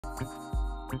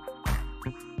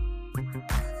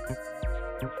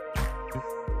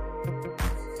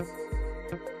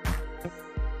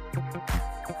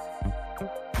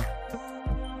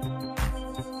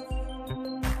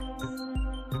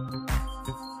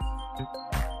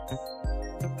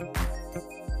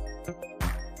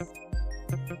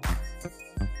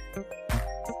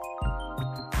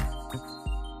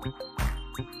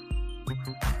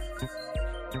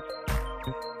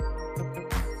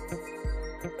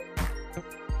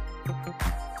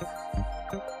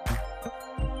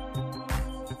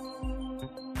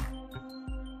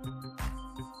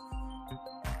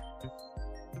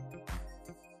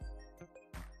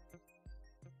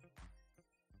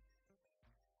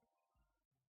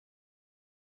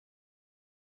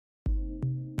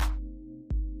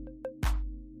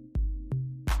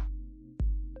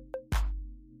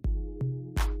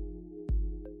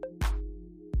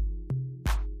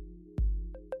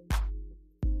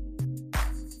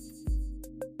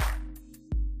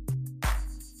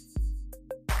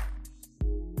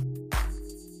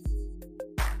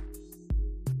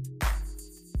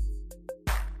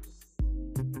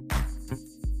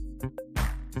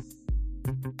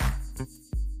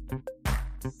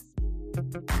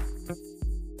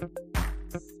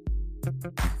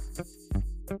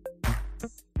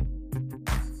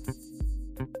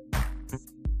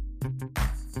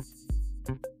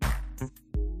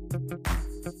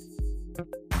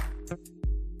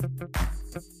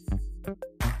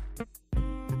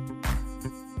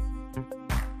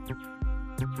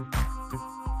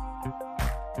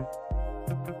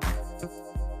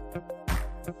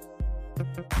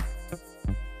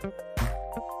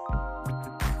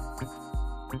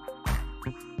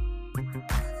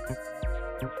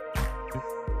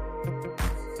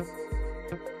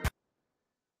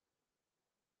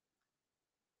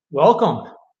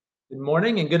Welcome. Good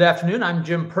morning and good afternoon. I'm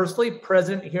Jim Pursley,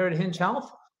 president here at Hinge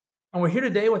Health, and we're here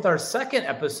today with our second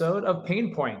episode of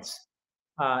Pain Points,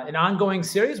 an ongoing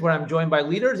series where I'm joined by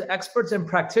leaders, experts, and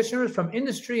practitioners from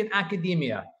industry and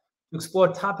academia to explore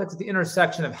topics at the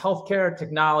intersection of healthcare,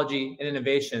 technology, and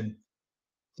innovation.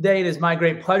 Today, it is my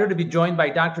great pleasure to be joined by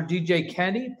Dr. DJ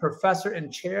Kennedy, professor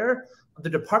and chair of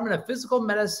the Department of Physical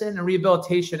Medicine and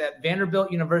Rehabilitation at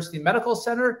Vanderbilt University Medical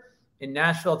Center in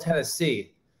Nashville,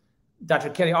 Tennessee.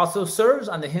 Dr. Kennedy also serves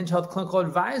on the Hinge Health Clinical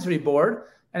Advisory Board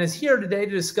and is here today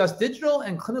to discuss digital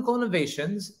and clinical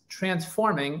innovations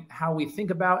transforming how we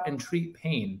think about and treat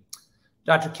pain.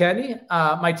 Dr. Kennedy,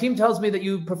 my team tells me that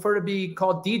you prefer to be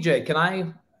called DJ. Can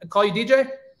I call you DJ?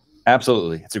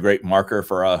 Absolutely. It's a great marker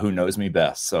for who knows me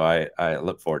best. So I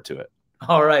look forward to it.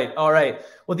 All right. All right.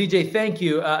 Well, DJ, thank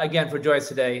you again for joining us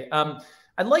today.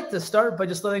 I'd like to start by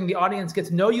just letting the audience get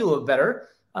to know you a little better.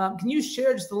 Can you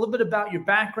share just a little bit about your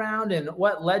background and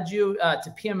what led you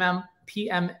to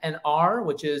PMNR,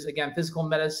 which is, again, physical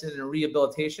medicine and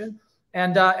rehabilitation,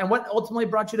 and what ultimately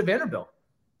brought you to Vanderbilt?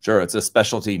 Sure. It's a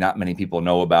specialty not many people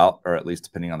know about, or at least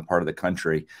depending on the part of the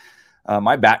country.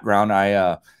 My background,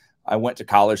 I went to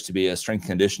college to be a strength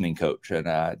conditioning coach,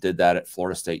 and did that at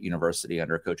Florida State University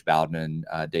under Coach Bowden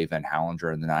and Dave Van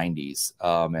Hallinger in the 90s.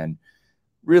 And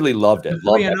really loved it.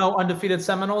 Undefeated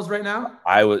Seminoles right now?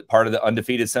 I was part of the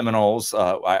undefeated Seminoles.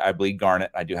 I bleed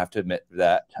garnet. I do have to admit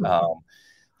that.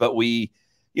 But we,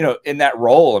 in that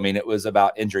role, I mean, it was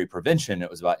about injury prevention. It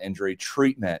was about injury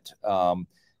treatment. And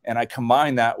I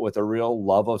combined that with a real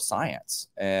love of science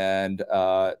and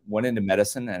went into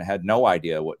medicine and had no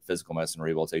idea what physical medicine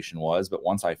rehabilitation was. But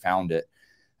once I found it,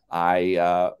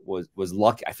 I was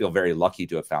lucky. I feel very lucky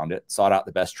to have found it. Sought out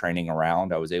the best training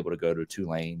around. I was able to go to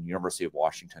Tulane, University of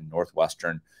Washington,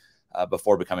 Northwestern,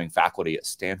 before becoming faculty at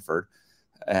Stanford.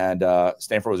 And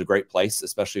Stanford was a great place,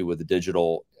 especially with the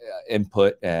digital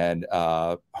input and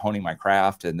honing my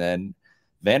craft. And then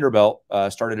Vanderbilt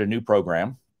started a new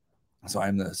program. So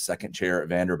I'm the second chair at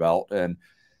Vanderbilt. And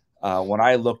when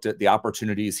I looked at the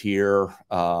opportunities here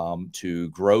to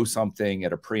grow something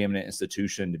at a preeminent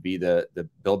institution, to be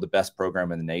build the best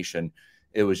program in the nation,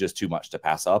 it was just too much to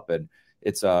pass up. And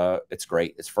it's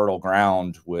great. It's fertile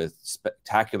ground with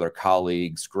spectacular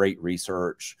colleagues, great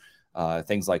research,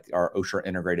 things like our Osher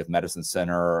Integrative Medicine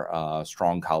Center,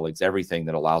 strong colleagues, everything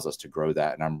that allows us to grow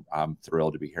that. And I'm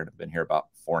thrilled to be here. I've been here about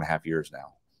 4.5 years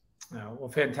now. Oh, well,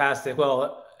 fantastic.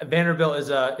 Well, Vanderbilt is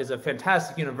a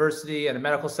fantastic university and a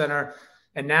medical center,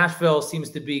 and Nashville seems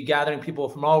to be gathering people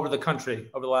from all over the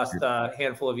country over the last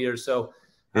handful of years. So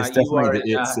it's definitely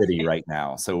the it city right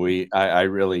now. So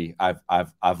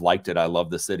I've liked it. I love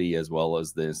the city as well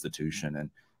as the institution, and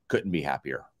couldn't be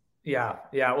happier. Yeah.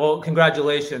 Well,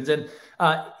 congratulations. And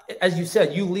as you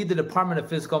said, you lead the Department of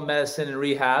Physical Medicine and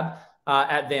Rehab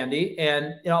at Vandy,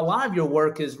 and a lot of your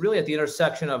work is really at the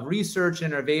intersection of research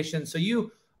and innovation. So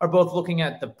you are both looking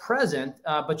at the present,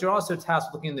 but you're also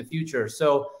tasked with looking in the future.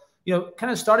 So,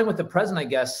 kind of starting with the present, I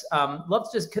guess, love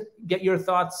to just get your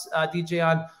thoughts, DJ,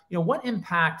 on, what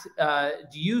impact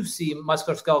do you see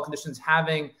musculoskeletal conditions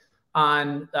having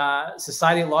on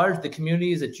society at large, the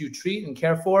communities that you treat and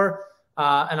care for,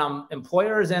 and on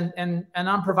employers and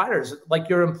on providers like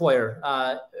your employer,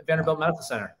 Vanderbilt Medical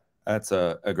Center? That's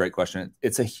a great question.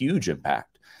 It's a huge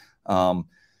impact.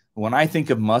 When I think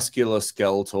of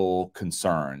musculoskeletal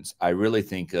concerns, I really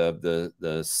think of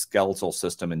the skeletal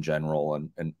system in general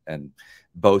and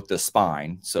both the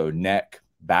spine, so neck,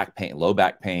 back pain, low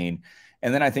back pain,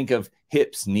 and then I think of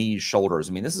hips, knees, shoulders.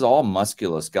 I mean, this is all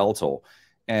musculoskeletal.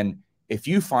 And if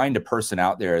you find a person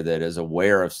out there that is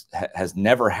aware of, has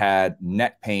never had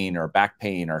neck pain or back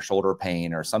pain or shoulder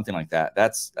pain or something like that,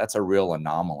 that's a real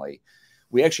anomaly.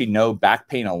 We actually know back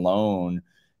pain alone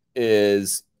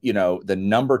is, the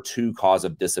 #2 cause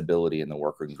of disability in the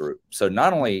working group. So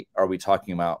not only are we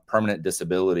talking about permanent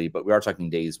disability, but we are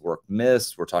talking days work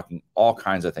missed. We're talking all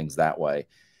kinds of things that way.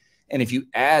 And if you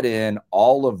add in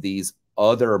all of these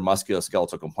other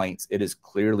musculoskeletal complaints, it is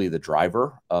clearly the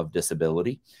driver of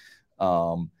disability.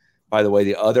 By the way,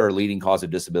 the other leading cause of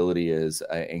disability is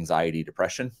anxiety,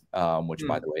 depression, which,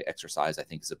 by the way, exercise, I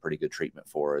think, is a pretty good treatment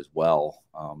for as well,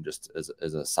 just as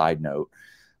a side note.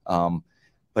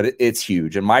 But it's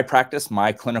huge. In my practice,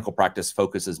 my clinical practice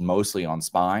focuses mostly on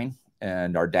spine,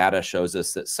 and our data shows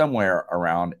us that somewhere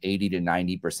around 80 to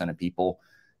 90% of people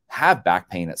have back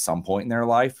pain at some point in their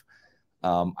life.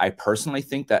 I personally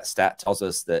think that stat tells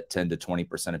us that 10 to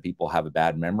 20% of people have a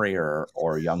bad memory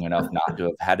or young enough not to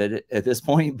have had it at this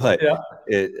point. But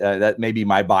that may be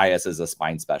my bias as a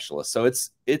spine specialist. So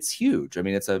it's huge. I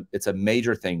mean, it's a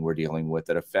major thing we're dealing with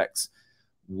that affects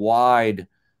wide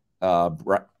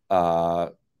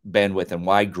bandwidth and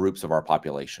wide groups of our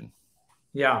population.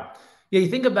 Yeah. Yeah, you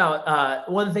think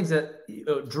about one of the things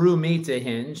that drew me to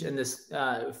Hinge and this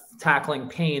tackling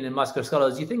pain and musculoskeletal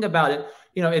is you think about it,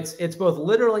 it's both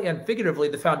literally and figuratively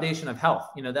the foundation of health.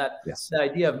 Yes. That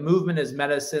idea of movement is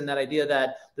medicine, that idea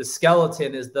that the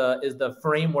skeleton is the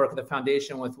framework, the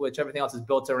foundation with which everything else is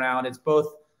built around. It's both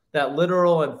that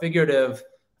literal and figurative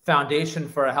foundation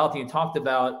for a health. You talked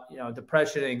about,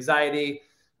 depression, anxiety.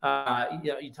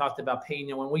 You talked about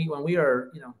pain. When we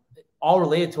are, all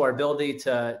related to our ability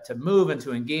to move and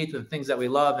to engage with things that we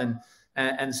love.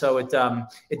 And so it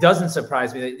doesn't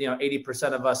surprise me that,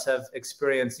 80% of us have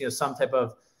experienced, some type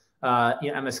of,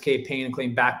 MSK pain,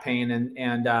 including back pain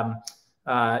and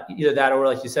either that, or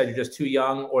like you said, you're just too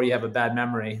young or you have a bad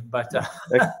memory, but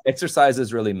exercise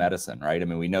is really medicine, right? I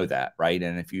mean, we know that, right?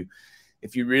 And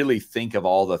if you really think of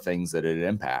all the things that it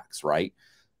impacts, right?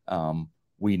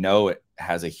 We know it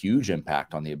has a huge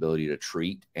impact on the ability to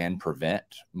treat and prevent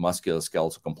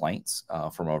musculoskeletal complaints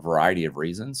from a variety of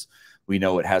reasons. We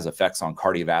know it has effects on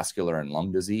cardiovascular and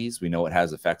lung disease. We know it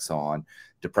has effects on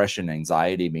depression,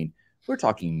 anxiety. I mean, we're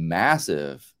talking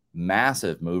massive,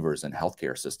 massive movers in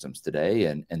healthcare systems today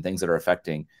and things that are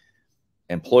affecting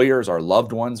employers, our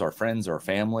loved ones, our friends, our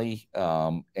family,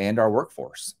 and our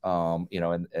workforce.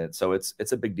 And so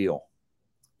it's a big deal.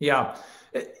 Yeah.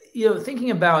 Thinking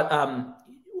about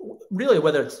really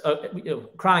whether it's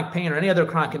chronic pain or any other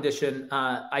chronic condition,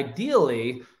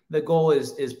 ideally the goal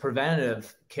is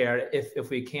preventative care. If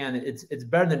we can, it's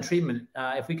better than treatment.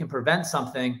 If we can prevent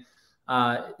something,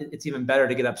 it's even better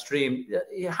to get upstream.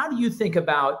 How do you think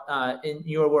about in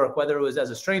your work, whether it was as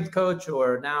a strength coach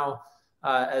or now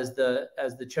as the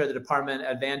chair of the department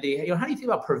at Vandy, how do you think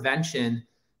about prevention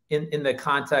in the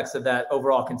context of that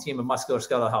overall continuum of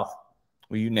musculoskeletal health?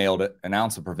 Well, you nailed it. An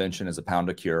ounce of prevention is a pound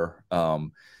of cure.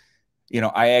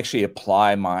 I actually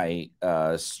apply my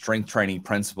strength training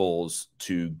principles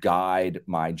to guide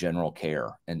my general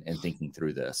care and thinking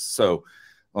through this. So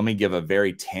let me give a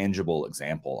very tangible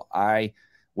example.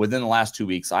 Within the last 2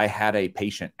 weeks, I had a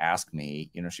patient ask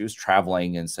me, she was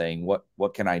traveling and saying,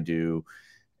 what can I do?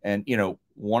 And,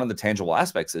 one of the tangible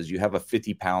aspects is you have a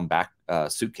 50-pound back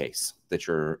suitcase that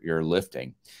you're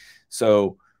lifting.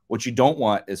 So what you don't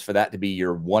want is for that to be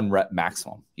your 1 rep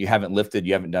maximum. You haven't lifted,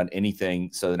 you haven't done anything.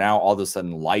 So now all of a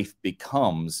sudden life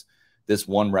becomes this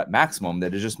 1 rep maximum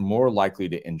that is just more likely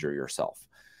to injure yourself.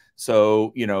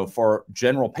 So, for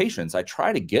general patients, I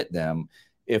try to get them,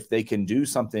 if they can do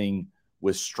something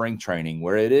with strength training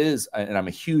where it is, and I'm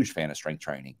a huge fan of strength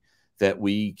training, that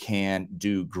we can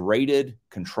do graded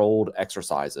controlled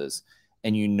exercises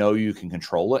and you can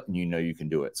control it and you can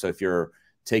do it. So if you're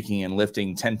taking and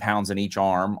lifting 10 pounds in each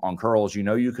arm on curls,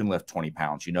 you can lift 20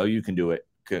 pounds, you can do it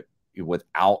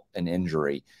without an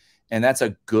injury. And that's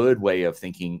a good way of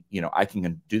thinking, I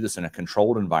can do this in a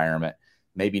controlled environment.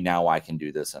 Maybe now I can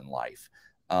do this in life.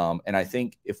 And I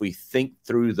think if we think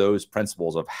through those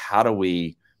principles of how do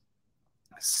we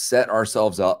set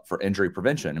ourselves up for injury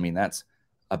prevention, I mean, that's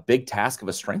a big task of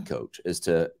a strength coach, is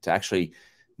to actually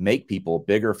make people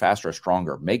bigger, faster,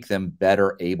 stronger, make them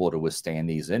better able to withstand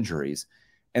these injuries.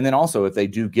 And then also, if they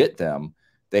do get them,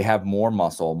 they have more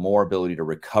muscle, more ability to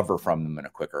recover from them in a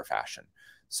quicker fashion.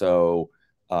 So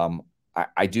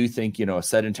I do think, a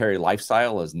sedentary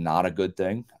lifestyle is not a good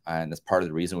thing. And that's part of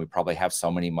the reason we probably have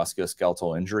so many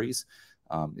musculoskeletal injuries.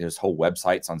 There's whole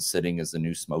websites on sitting is the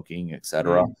new smoking, et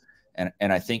cetera. And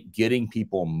I think getting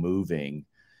people moving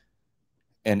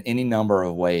in any number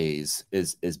of ways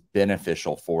is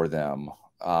beneficial for them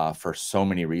for so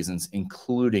many reasons,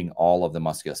 including all of the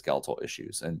musculoskeletal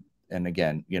issues. And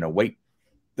again, weight,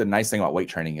 the nice thing about weight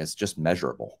training is just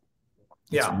measurable.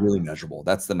 It's really measurable.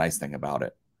 That's the nice thing about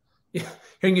it. Yeah.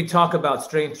 Hearing you talk about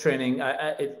strength training,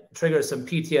 it triggers some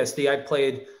PTSD. I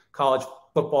played college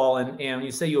football, and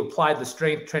you say you applied the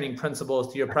strength training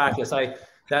principles to your practice. I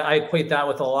equate that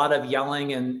with a lot of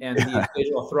yelling and the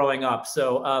occasional throwing up.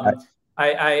 So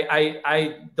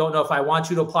I don't know if I want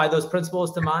you to apply those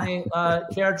principles to my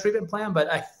care treatment plan,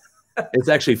 but it's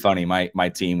actually funny. My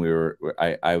team,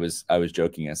 I was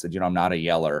joking. I said, I'm not a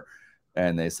yeller.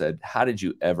 And they said, how did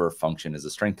you ever function as a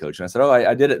strength coach? And I said, oh,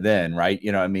 I did it then. Right.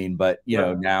 But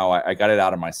now I got it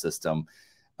out of my system.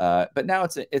 But now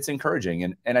it's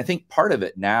encouraging. And I think part of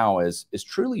it now is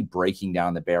truly breaking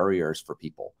down the barriers for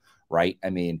people. Right.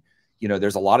 I mean,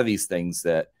 there's a lot of these things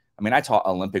that, I taught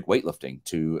Olympic weightlifting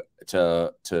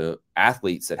to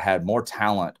athletes that had more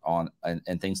talent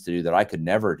and things to do that I could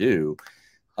never do.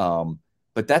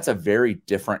 But that's a very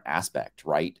different aspect,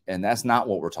 right? And that's not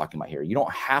what we're talking about here. You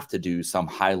don't have to do some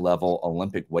high level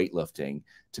Olympic weightlifting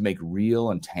to make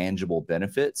real and tangible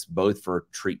benefits, both for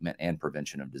treatment and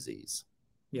prevention of disease.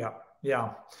 Yeah.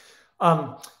 Yeah.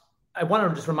 I want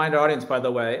to just remind our audience, by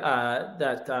the way,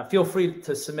 that feel free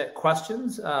to submit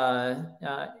questions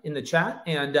in the chat,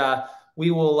 and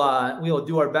we will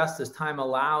do our best as time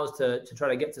allows to try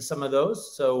to get to some of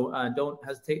those. So don't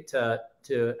hesitate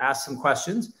to ask some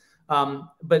questions.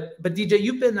 But DJ,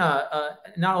 you've been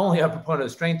not only a proponent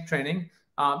of strength training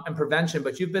and prevention,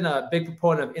 but you've been a big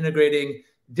proponent of integrating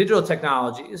digital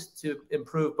technologies to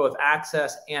improve both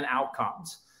access and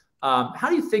outcomes. How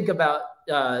do you think about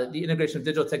the integration of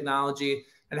digital technology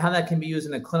and how that can be used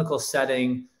in a clinical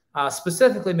setting,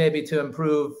 specifically maybe to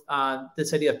improve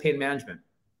this idea of pain management?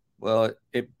 Well,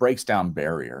 it breaks down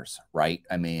barriers, right?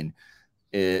 I mean,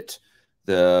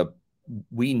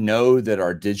 we know that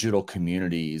our digital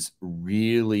communities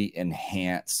really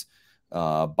enhance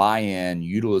buy-in,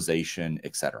 utilization,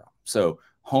 et cetera. So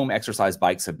home exercise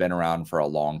bikes have been around for a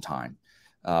long time.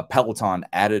 Peloton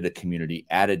added a community,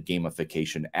 added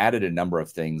gamification, added a number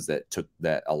of things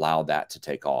that allowed that to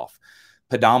take off.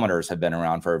 Pedometers have been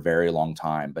around for a very long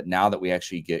time, but now that we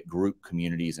actually get group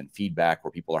communities and feedback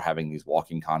where people are having these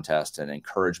walking contests and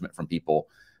encouragement from people,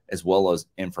 as well as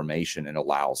information, it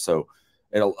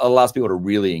allows people to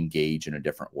really engage in a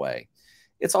different way.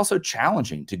 It's also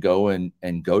challenging to go and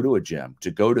go to a gym,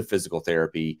 to go to physical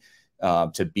therapy,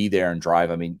 to be there and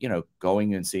drive. I mean,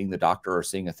 going and seeing the doctor or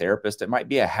seeing a therapist, it might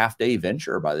be a half-day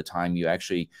venture by the time you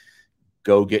actually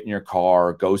go get in your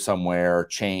car, go somewhere,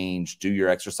 change, do your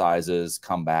exercises,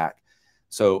 come back.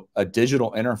 So a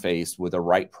digital interface with a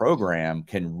right program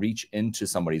can reach into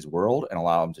somebody's world and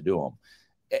allow them to do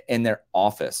them in their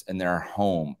office, in their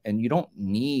home. And you don't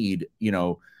need,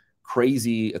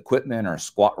 crazy equipment or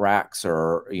squat racks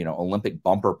or, Olympic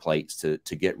bumper plates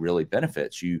to get really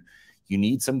benefits. You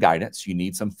need some guidance, you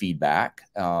need some feedback,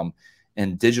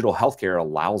 and digital healthcare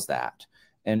allows that.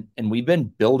 And we've been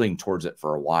building towards it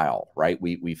for a while, right?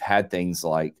 We've had things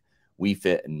like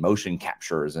WeFit and motion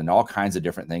captures and all kinds of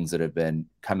different things that have been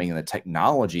coming, and the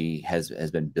technology has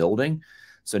been building.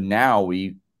 So now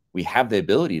we have the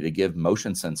ability to give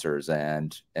motion sensors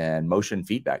and motion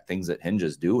feedback, things that Hinge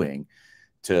is doing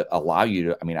to allow you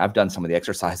to, I mean, I've done some of the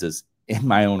exercises in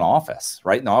my own office,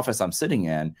 right? In the office I'm sitting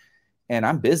in, and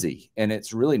I'm busy, and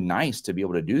it's really nice to be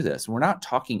able to do this. We're not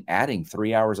talking adding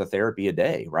 3 hours of therapy a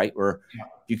day, right? Where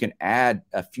you can add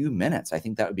a few minutes. I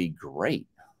think that would be great.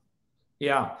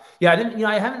 Yeah. I didn't,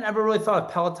 I haven't ever really thought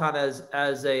of Peloton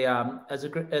as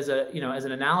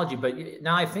an analogy, but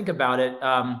now I think about it,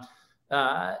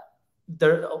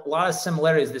 there are a lot of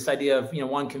similarities. This idea of,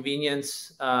 one,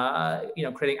 convenience,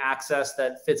 creating access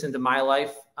that fits into my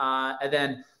life. And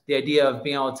then the idea of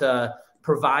being able to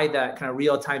provide that kind of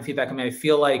real-time feedback. I mean, I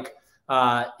feel like,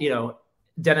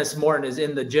 Dennis Morton is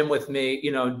in the gym with me,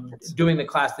 doing the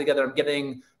class together. I'm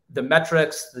getting the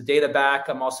metrics, the data back.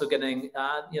 I'm also getting,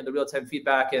 the real-time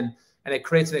feedback, and it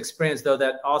creates an experience though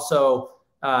that also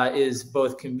is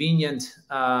both convenient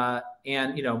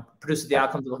and, produces the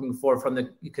outcomes I'm looking for from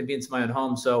the convenience of my own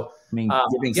home. So, I mean,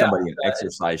 giving somebody an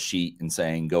exercise sheet and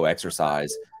saying, go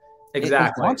exercise. Exactly.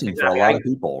 It's daunting for a lot of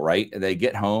people, right? They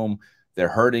get home, they're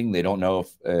hurting. They don't know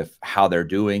if how they're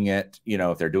doing it,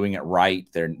 if they're doing it right.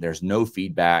 There's no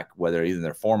feedback, whether either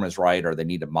their form is right or they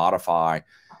need to modify.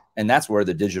 And that's where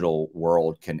the digital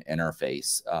world can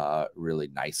interface really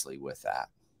nicely with that.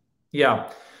 Yeah.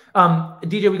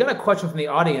 DJ, we got a question from the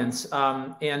audience,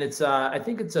 and it's I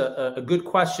think it's a good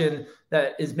question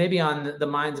that is maybe on the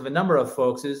minds of a number of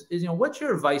folks is what's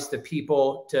your advice to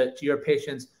people, to your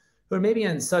patients who are maybe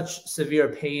in such severe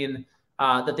pain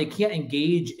that they can't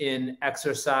engage in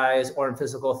exercise or in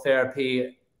physical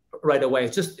therapy right away?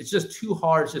 It's just too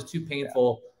hard. It's just too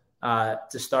painful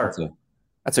to start.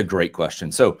 That's a great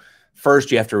question. So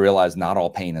first, you have to realize not all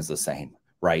pain is the same,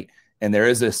 right? And there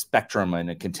is a spectrum and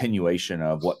a continuation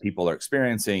of what people are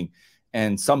experiencing.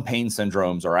 And some pain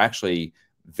syndromes are actually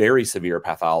very severe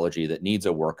pathology that needs a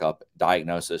workup,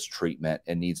 diagnosis, treatment,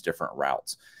 and needs different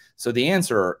routes. So the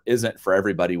answer isn't for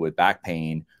everybody with back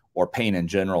pain or pain in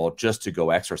general just to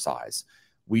go exercise.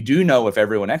 We do know if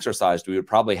everyone exercised, we would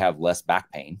probably have less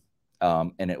back pain,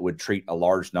 and it would treat a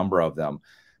large number of them.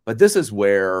 But this is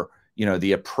where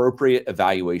the appropriate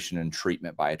evaluation and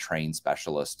treatment by a trained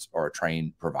specialist or a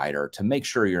trained provider to make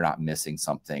sure you're not missing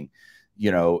something,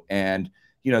 and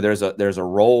there's a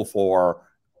role for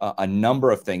a number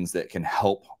of things that can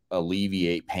help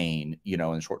alleviate pain, in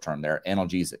the short term. There are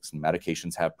analgesics, and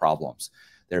medications have problems.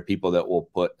 There are people that will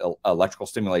put electrical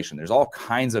stimulation. There's all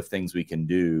kinds of things we can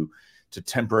do to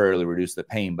temporarily reduce the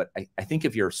pain. But I think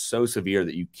if you're so severe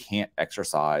that you can't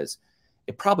exercise,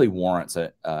 it probably warrants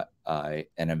an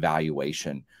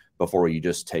evaluation before you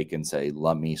just take and say,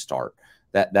 let me start.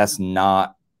 That's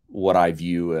not what I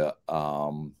view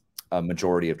a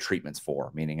majority of treatments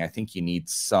for, meaning I think you need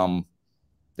some,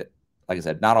 like I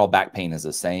said, not all back pain is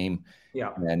the same.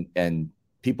 Yeah. And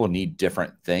people need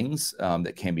different things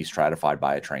that can be stratified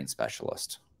by a trained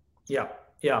specialist. Yeah.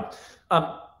 Yeah.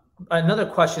 Another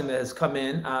question that has come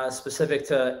in specific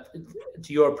to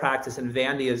your practice in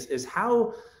Vandy is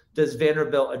how does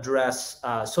Vanderbilt address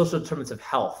social determinants of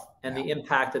health and the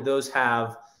impact that those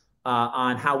have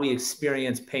on how we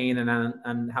experience pain and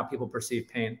on how people perceive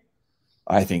pain?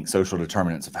 I think social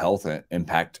determinants of health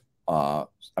impact,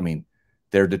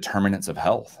 they're determinants of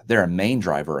health. They're a main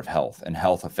driver of health, and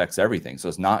health affects everything. So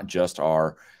it's not just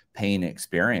our pain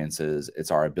experiences,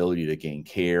 it's our ability to gain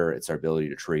care, it's our ability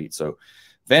to treat. So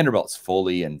Vanderbilt's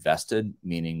fully invested,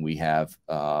 meaning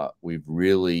we've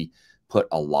really put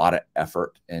a lot of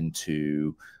effort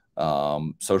into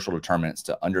social determinants,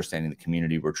 to understanding the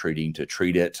community we're treating, to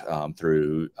treat it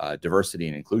through diversity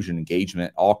and inclusion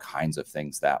engagement, all kinds of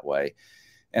things that way.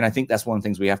 And I think that's one of the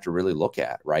things we have to really look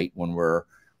at, right? When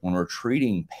we're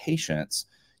treating patients,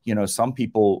 some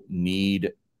people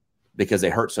need, because they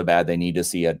hurt so bad, they need to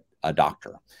see a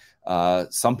doctor.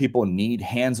 Some people need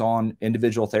hands-on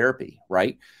individual therapy,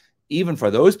 right? Even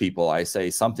for those people, I say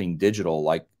something digital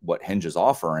like what Hinge is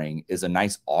offering is a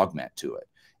nice augment to it.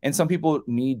 And some people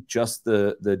need just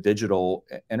the digital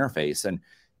interface. And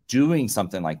doing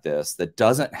something like this that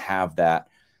doesn't have that,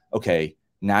 okay,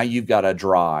 now you've got to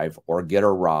drive or get a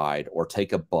ride or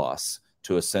take a bus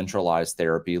to a centralized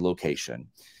therapy location.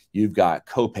 You've got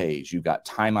copays, you've got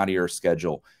time out of your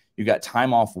schedule, you've got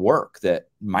time off work that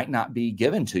might not be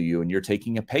given to you, and you're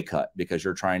taking a pay cut because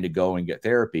you're trying to go and get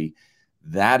therapy.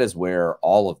 That is where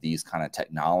all of these kind of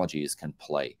technologies can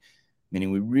play.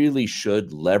 Meaning we really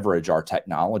should leverage our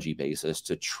technology basis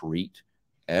to treat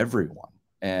everyone.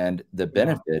 And the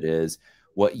benefit is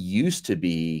what used to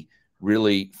be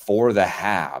really for the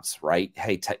haves, right?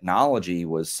 Hey, technology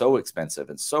was so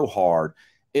expensive and so hard.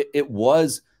 It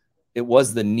was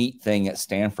the neat thing at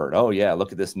Stanford. Oh yeah,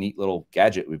 look at this neat little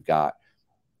gadget we've got.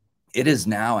 It is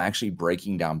now actually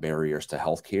breaking down barriers to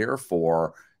healthcare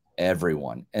for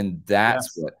everyone. And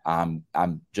that's what I'm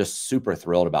just super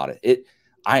thrilled about it.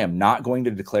 I am not going to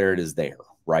declare it as there,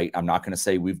 right? I'm not going to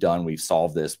say we've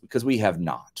solved this, because we have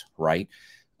not, right?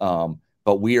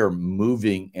 But we are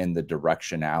moving in the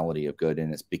directionality of good.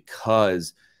 And it's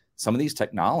because some of these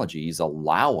technologies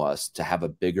allow us to have a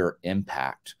bigger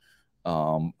impact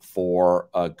for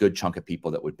a good chunk of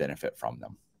people that would benefit from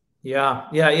them.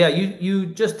 Yeah. You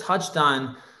just touched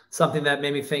on something that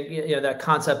made me think, that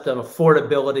concept of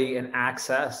affordability and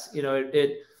access.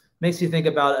 It makes you think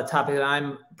about a topic that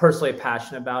I'm personally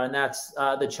passionate about, and that's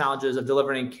the challenges of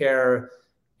delivering care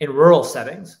in rural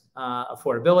settings.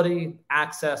 Affordability,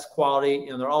 access, quality,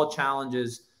 they're all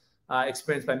challenges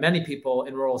experienced by many people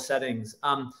in rural settings.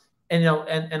 And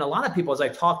a lot of people, as I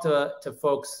talk to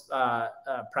folks,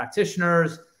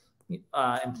 practitioners,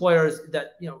 employers,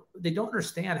 that they don't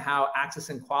understand how access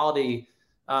and quality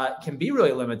can be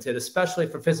really limited, especially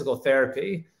for physical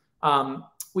therapy.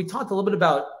 We talked a little bit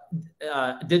about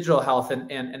digital health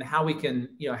and how we can,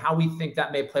 how we think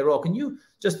that may play a role. Can you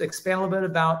just expand a little bit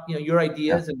about, your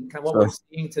ideas and kind of what we're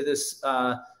seeing to this,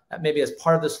 maybe as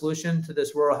part of the solution to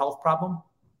this rural health problem?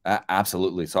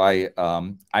 Absolutely. So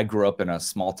I grew up in a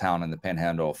small town in the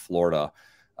Panhandle of Florida,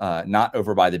 not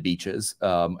over by the beaches,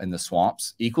 in the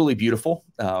swamps, equally beautiful,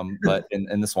 but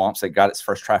in the swamps. It got its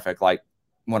first traffic light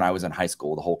when I was in high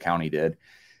school. The whole county did.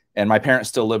 And my parents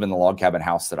still live in the log cabin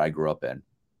house that I grew up in.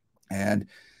 And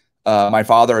my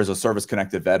father, as a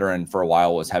service-connected veteran, for a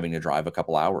while was having to drive a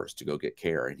couple hours to go get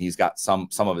care. And he's got some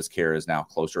of his care is now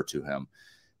closer to him.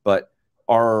 But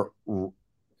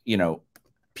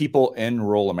people in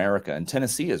rural America, and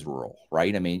Tennessee is rural,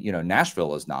 right? I mean,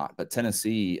 Nashville is not, but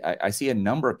Tennessee, I see a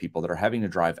number of people that are having to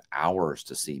drive hours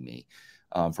to see me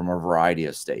from a variety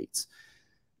of states.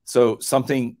 So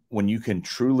something when you can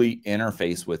truly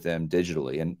interface with them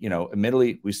digitally, and,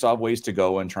 admittedly, we still have ways to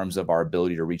go in terms of our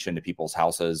ability to reach into people's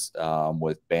houses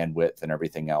with bandwidth and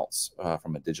everything else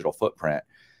from a digital footprint,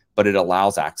 but it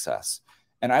allows access.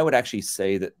 And I would actually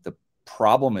say that the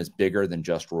problem is bigger than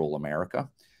just rural America.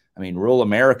 I mean, rural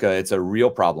America, it's a real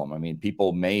problem. I mean,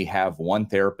 people may have one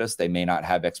therapist. They may not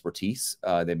have expertise.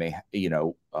 They may,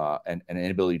 an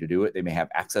inability to do it. They may have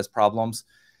access problems.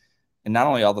 And not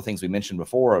only all the things we mentioned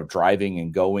before of driving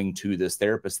and going to this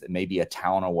therapist that may be a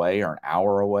town away or an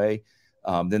hour away,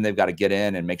 then they've got to get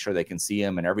in and make sure they can see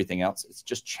him and everything else. It's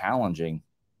just challenging.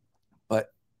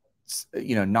 But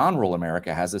non-rural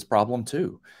America has this problem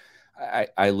too.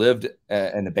 I lived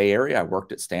in the Bay Area. I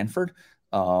worked at Stanford.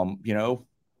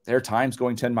 There are times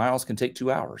going 10 miles can take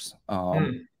 2 hours.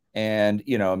 And,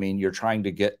 I mean, you're trying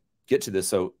to get to this.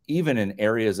 So even in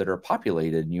areas that are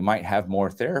populated, you might have more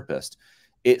therapists.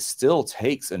 It still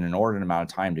takes an inordinate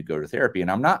amount of time to go to therapy. And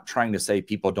I'm not trying to say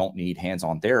people don't need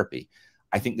hands-on therapy.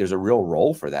 I think there's a real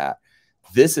role for that.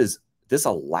 This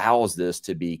allows this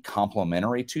to be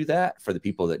complementary to that for the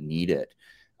people that need it.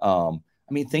 I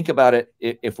mean, think about it.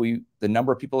 If the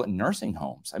number of people in nursing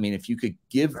homes, I mean, if you could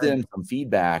give them some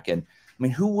feedback, and I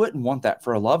mean, who wouldn't want that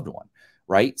for a loved one,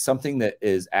 right? Something that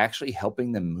is actually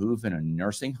helping them move in a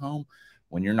nursing home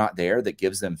when you're not there, that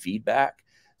gives them feedback.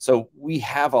 So we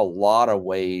have a lot of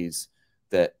ways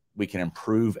that we can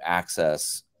improve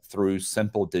access through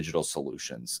simple digital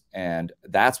solutions. And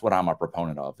that's what I'm a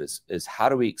proponent of, is how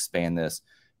do we expand this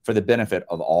for the benefit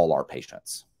of all our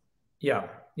patients? Yeah.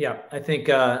 Yeah. I think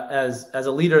as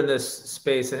a leader in this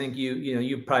space, I think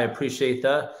you probably appreciate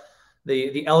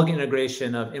the elegant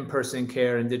integration of in-person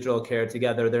care and digital care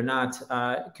together. They're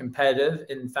not competitive.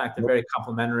 In fact, they're very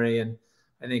complementary. And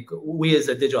I think we as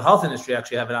a digital health industry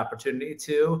actually have an opportunity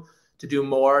to do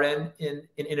more in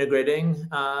integrating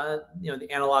the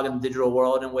analog and digital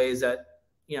world in ways that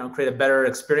create a better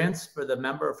experience for the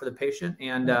member, for the patient,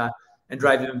 and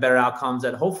drive even better outcomes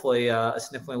at hopefully a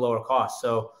significantly lower cost.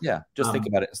 So yeah, just think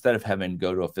about it. Instead of having to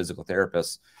go to a physical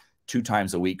therapist 2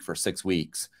 times a week for 6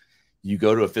 weeks, you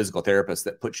go to a physical therapist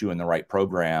that puts you in the right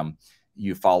program.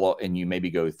 You follow, and you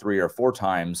maybe go 3 or 4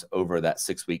 times over that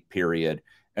 6-week period.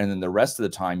 And then the rest of the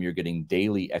time, you're getting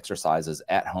daily exercises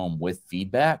at home with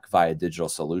feedback via digital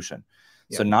solution.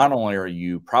 Yeah. So not only are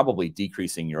you probably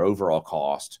decreasing your overall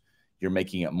cost, you're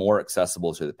making it more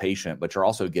accessible to the patient, but you're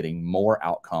also getting more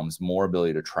outcomes, more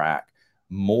ability to track,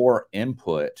 more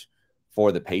input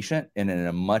for the patient, and in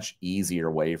a much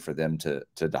easier way for them to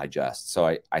digest. So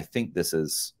I think there's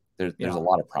a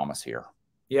lot of promise here.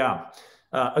 Yeah.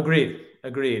 Agreed.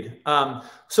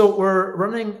 So we're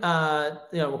running,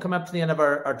 we'll come up to the end of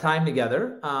our time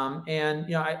together.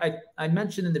 And I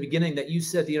mentioned in the beginning that you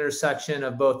sit at the intersection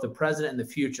of both the present and the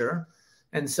future.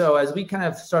 And so as we kind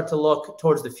of start to look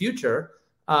towards the future,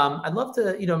 I'd love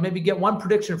to, maybe get one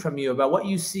prediction from you about what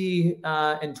you see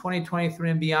in 2023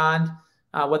 and beyond,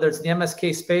 whether it's the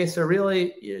MSK space or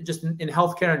really just in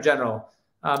healthcare in general.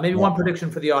 Maybe one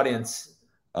prediction for the audience.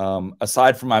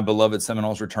 Aside from my beloved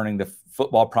Seminoles returning to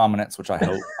football prominence, which I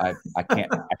hope I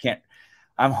can't,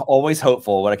 I'm always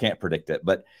hopeful, but I can't predict it.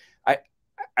 But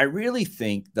I really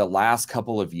think the last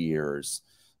couple of years,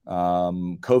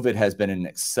 COVID has been an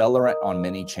accelerant on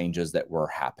many changes that were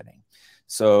happening.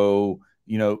 So,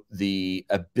 the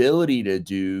ability to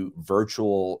do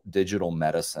virtual digital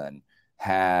medicine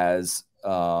has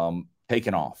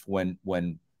taken off. When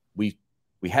we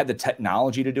had the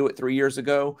technology to do it 3 years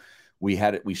ago,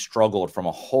 we struggled from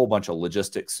a whole bunch of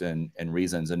logistics and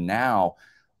reasons. And now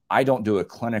I don't do a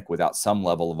clinic without some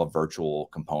level of a virtual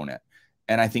component.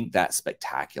 And I think that's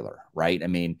spectacular, right? I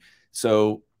mean,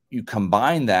 so you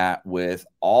combine that with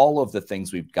all of the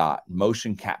things we've got,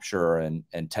 motion capture and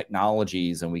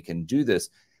technologies, and we can do this.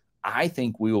 I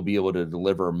think we will be able to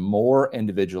deliver more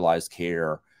individualized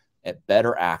care at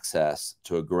better access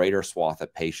to a greater swath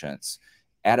of patients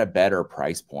at a better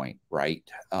price point, right?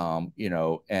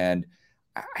 And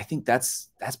I think that's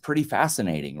pretty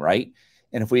fascinating, right?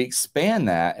 And if we expand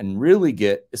that and really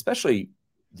get, especially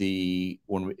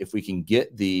if we can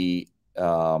get the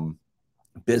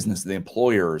business, the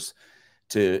employers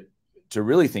to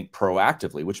really think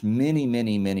proactively, which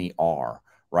many are,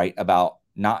 right, about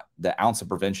not the ounce of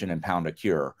prevention and pound of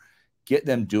cure, get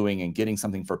them doing and getting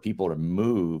something for people to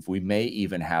move, we may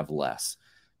even have less.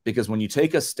 Because when you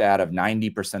take a stat of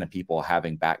 90% of people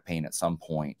having back pain at some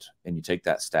point, and you take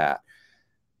that stat,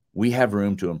 we have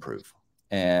room to improve.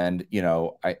 And,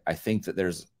 I think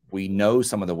that we know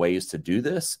some of the ways to do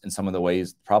this, and some of the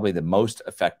ways, probably the most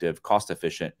effective, cost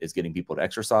efficient, is getting people to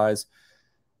exercise.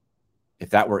 If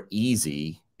that were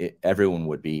easy, everyone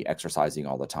would be exercising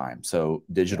all the time. So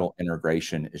digital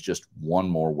integration is just one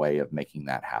more way of making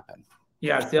that happen.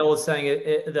 Yeah, as Dale was saying,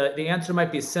 the answer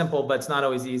might be simple, but it's not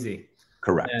always easy.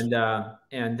 Correct.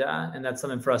 And that's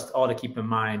something for us all to keep in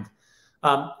mind.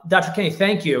 Dr. Kenny,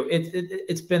 thank you.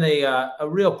 It's been a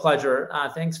real pleasure.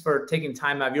 Thanks for taking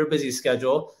time out of your busy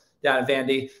schedule down at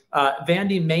Vandy.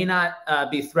 Vandy may not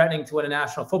be threatening to win a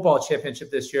national football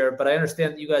championship this year, but I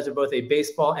understand that you guys are both a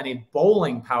baseball and a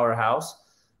bowling powerhouse.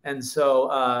 And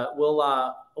so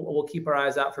we'll keep our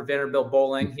eyes out for Vanderbilt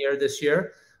bowling here this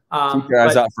year. Keep your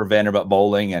eyes out for Vanderbilt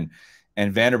bowling.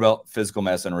 And Vanderbilt Physical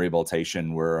Medicine and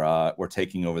Rehabilitation, we're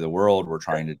taking over the world. We're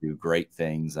trying to do great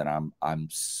things, and I'm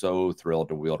so thrilled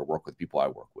to be able to work with people I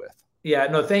work with. Yeah,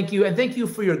 no, thank you. And thank you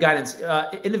for your guidance.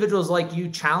 Individuals like you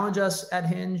challenge us at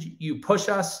Hinge, you push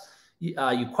us,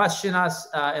 you question us,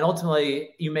 and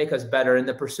ultimately you make us better. And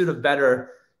the pursuit of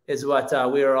better is what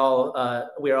we are all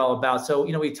about. So,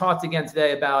 we talked again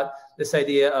today about this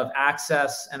idea of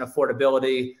access and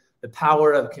affordability, the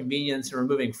power of convenience and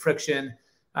removing friction.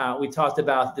 We talked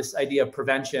about this idea of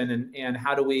prevention and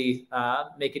how do we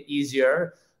make it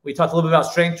easier. We talked a little bit about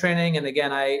strength training, and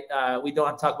again, we don't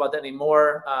have to talk about that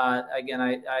anymore. Again,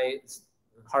 I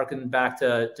harken back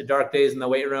to dark days in the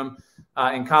weight room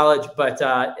in college, but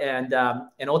and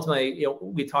ultimately,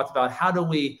 we talked about how do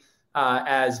we,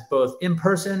 as both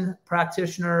in-person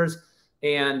practitioners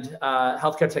and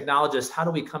healthcare technologists, how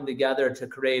do we come together to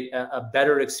create a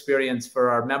better experience for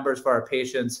our members, for our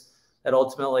patients, that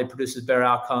ultimately produces better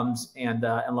outcomes and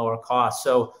lower costs.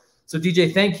 So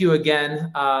DJ, thank you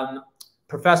again.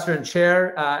 Professor and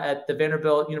chair at the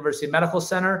Vanderbilt University Medical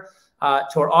Center.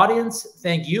 To our audience,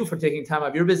 thank you for taking time out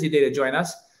of your busy day to join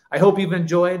us. I hope you've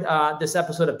enjoyed this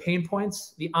episode of Pain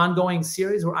Points, the ongoing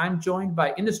series where I'm joined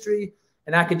by industry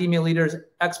and academia leaders,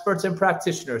 experts, and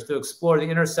practitioners to explore the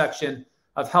intersection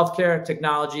of healthcare,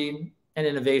 technology, and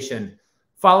innovation.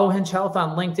 Follow Hinge Health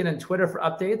on LinkedIn and Twitter for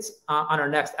updates on our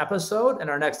next episode and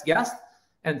our next guest.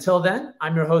 Until then,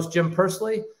 I'm your host, Jim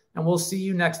Pursley, and we'll see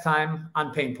you next time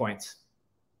on Pain Points.